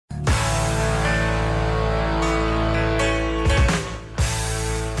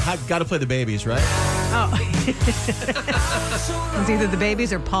got to play the babies, right? Oh. It's either the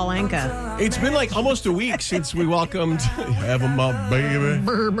babies or Paul Anka. It's been like almost a week since we welcomed Have 'em up, baby.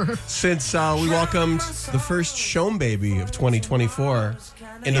 Since we welcomed the first CHOM baby of 2024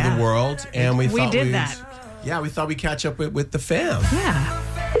 into the world, and we thought did that. Yeah, we thought we'd catch up with the fam. Yeah.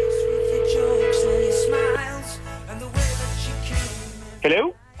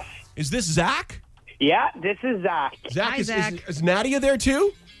 Hello? Is this Zach? Yeah, this is Zach. Zach, Hi, Zach. Is Nadia there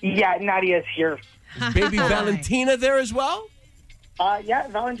too? Yeah, Nadia's here. Is baby Valentina there as well? Yeah,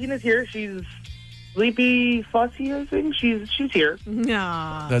 Valentina's here. She's sleepy, fussy, I think. She's here.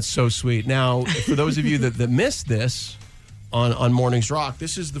 No. That's so sweet. Now, for those of you that missed this on Mornings Rock,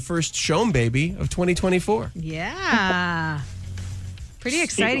 this is the first CHOM baby of 2024. Yeah. Pretty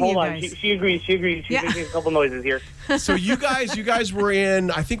exciting, Hold you on. guys. She agrees. She's making a couple noises here. So you guys were in,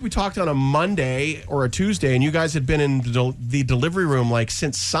 I think we talked on a Monday or a Tuesday, and you guys had been in the delivery room like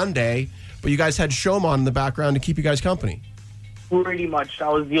since Sunday, but you guys had CHOM on in the background to keep you guys company. Pretty much.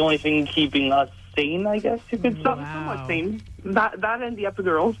 That was the only thing keeping us sane, I guess you could somewhat sane. That and the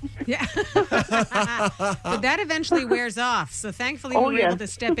epidural. Yeah. But that eventually wears off. So thankfully we were able to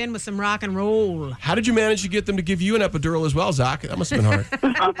step in with some rock and roll. How did you manage to get them to give you an epidural as well, Zach? That must have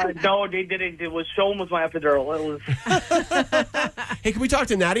been hard. No, they didn't. It was CHOM with my epidural. It was. Hey, can we talk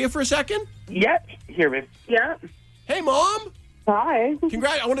to Nadia for a second? Yeah, here, babe. Yeah. Hey, Mom. Hi.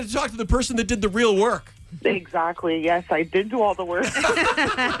 Congrats. I wanted to talk to the person that did the real work. Exactly. Yes, I did do all the work.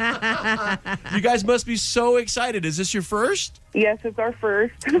 You guys must be so excited. Is this your first? Yes, it's our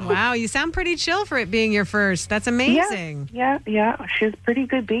first. Wow, you sound pretty chill for it being your first. That's amazing. Yeah. She's a pretty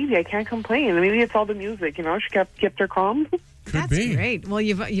good baby. I can't complain. Maybe it's all the music, She kept her calm. Could That's be. great. Well,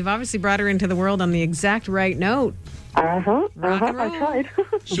 you've obviously brought her into the world on the exact right note. Rock and roll. I tried.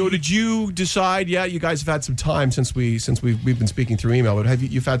 So did you decide? Yeah, you guys have had some time since we've been speaking through email, but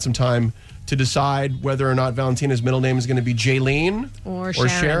you've had some time to decide whether or not Valentina's middle name is going to be Jaylene Or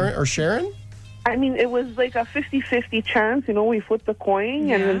Sharon? I mean, it was like a 50-50 chance. We flipped the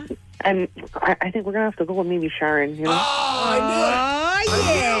coin, and I think we're gonna have to go with maybe Sharon. Oh, I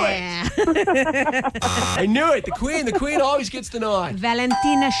knew it! Yeah. I knew it. The queen always gets the nod.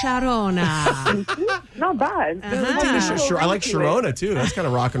 Valentina Sharona. Not bad. I like Sharona too. That's kind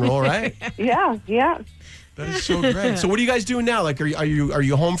of rock and roll, right? Yeah. That is so great. So what are you guys doing now? Like, are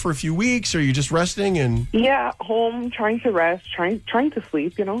you home for a few weeks? Or are you just resting? And Yeah, home, trying to rest, trying to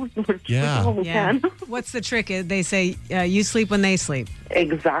sleep. Yeah. When we can. What's the trick? They say you sleep when they sleep.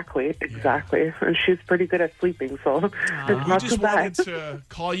 Exactly. And she's pretty good at sleeping, so it's we not too just bad. wanted to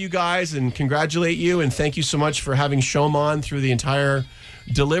call you guys and congratulate you and thank you so much for having CHOM on through the entire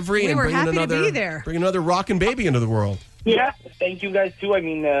delivery and were bringing happy to another be there. bringing another rockin' baby into the world. Yeah, thank you guys too. I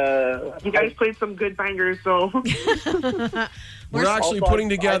mean, you guys played some good bangers, so We're actually putting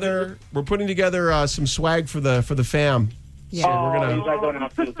together some swag for the fam. Yeah. So we're gonna. you guys don't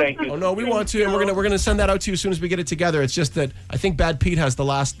have to. Thank you. Oh no, we want to, and we're gonna send that out to you as soon as we get it together. It's just that I think Bad Pete has the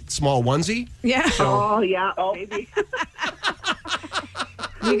last small onesie. Yeah. Maybe.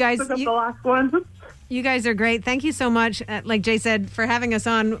 You guys, Took up the last one. you guys are great. Thank you so much, like Jay said, for having us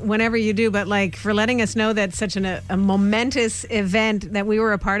on whenever you do, but like for letting us know that such a momentous event that we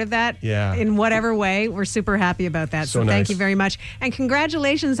were a part of that in whatever way. We're super happy about that. So thank you very much. And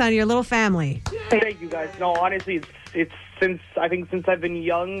congratulations on your little family. Thank you guys. No, honestly, it's since I've been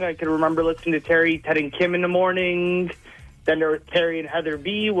young, I can remember listening to Terry, Ted, and Kim in the morning. Then there was Terry and Heather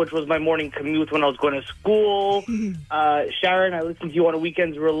B, which was my morning commute when I was going to school. Sharon, I listened to you on the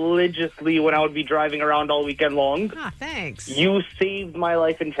weekends religiously when I would be driving around all weekend long. Ah, thanks. You saved my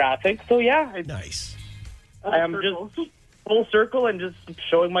life in traffic. So, yeah. Nice. I am just full circle and just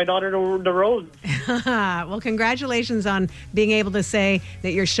showing my daughter the road. Well, congratulations on being able to say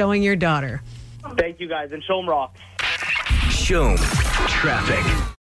that you're showing your daughter. Thank you, guys. And CHOM rocks. CHOM Traffic.